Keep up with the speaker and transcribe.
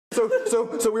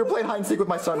So we were playing hide and seek with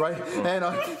my son, right? And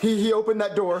he opened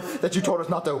that door that you told us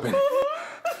not to open.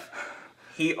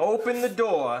 He opened the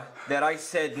door that I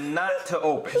said not to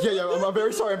open. Yeah, I'm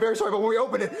very sorry, but when we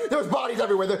opened it, there was bodies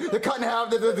everywhere. They're cut in half,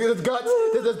 there's guts,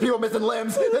 there's people missing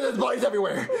limbs, there's bodies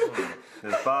everywhere.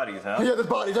 There's bodies, huh? Yeah, there's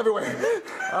bodies everywhere.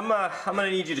 I'm gonna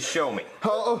need you to show me.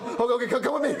 Okay,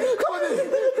 come with me,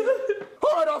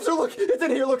 All right, officer, look, it's in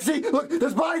here, look, see, look,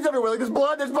 there's bodies everywhere, like there's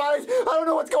blood, there's bodies, I don't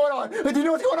know what's going on. Do you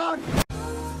know what's going on?